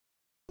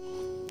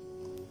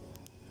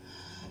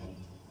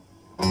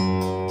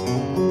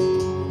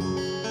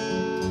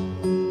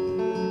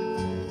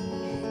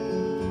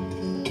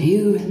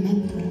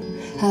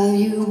how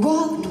you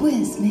walked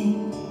with me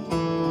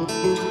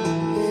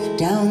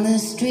down the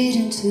street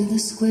into the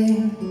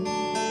square,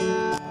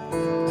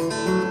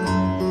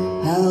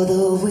 how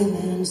the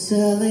women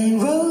selling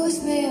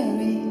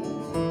rosemary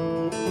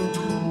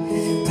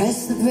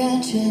press the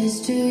branches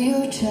to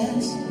your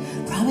chest,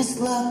 promise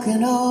luck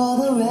and all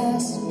the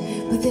rest,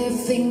 with their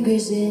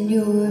fingers in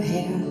your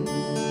hair.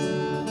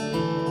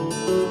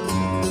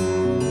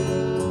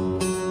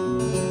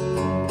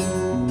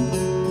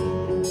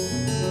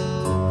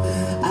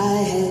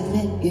 I had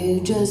met you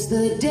just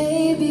the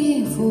day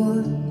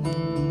before,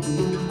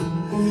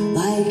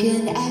 like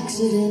an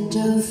accident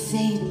of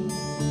fate.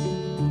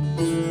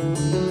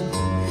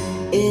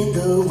 In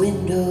the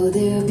window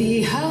there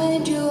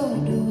behind your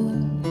door,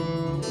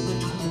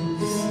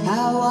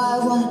 how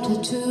I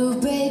wanted to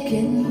break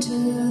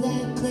into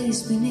that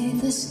place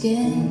beneath the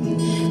skin,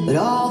 but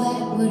all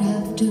that would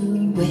have to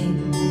wait.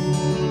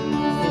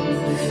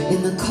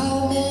 In the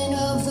carmen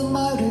of the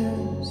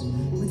martyrs,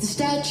 with the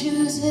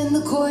statues in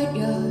the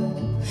courtyard,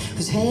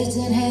 whose heads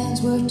and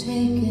hands were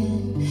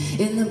taken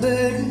in the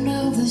burden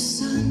of the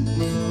sun,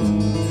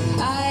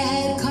 I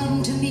had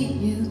come to meet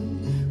you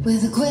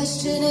with a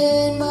question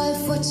in my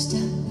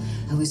footstep.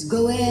 I was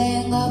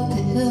going up the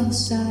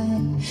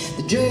hillside,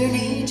 the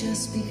journey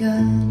just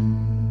begun.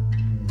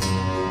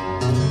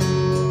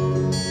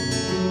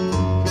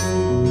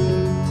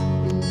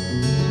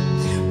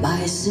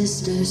 My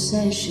sister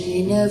says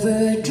she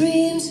never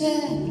dreams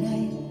at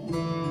night.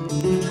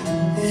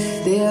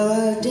 There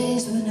are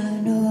days when I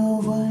know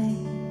why.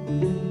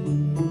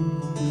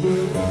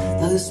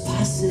 Those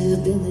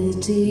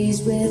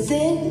possibilities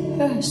within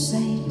her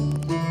sight,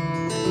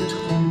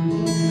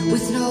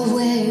 with no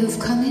way of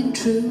coming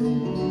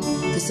true,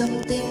 'cause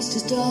some things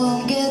just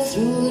don't get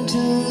through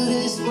into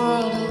this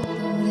world,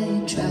 although they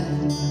try.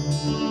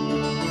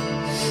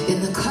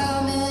 In the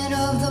carmen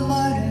of the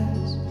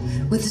martyrs,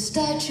 with the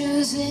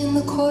statues in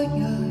the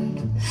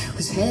courtyard,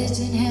 whose heads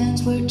and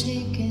hands were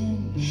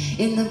taken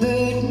in the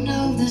burden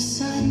of the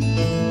sun,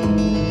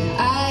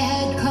 I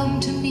had come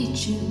to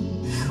meet you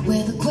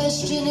with a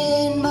question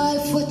in my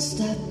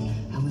footstep.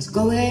 I was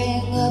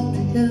going up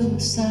the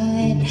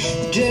hillside,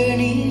 the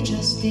journey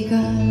just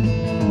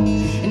begun.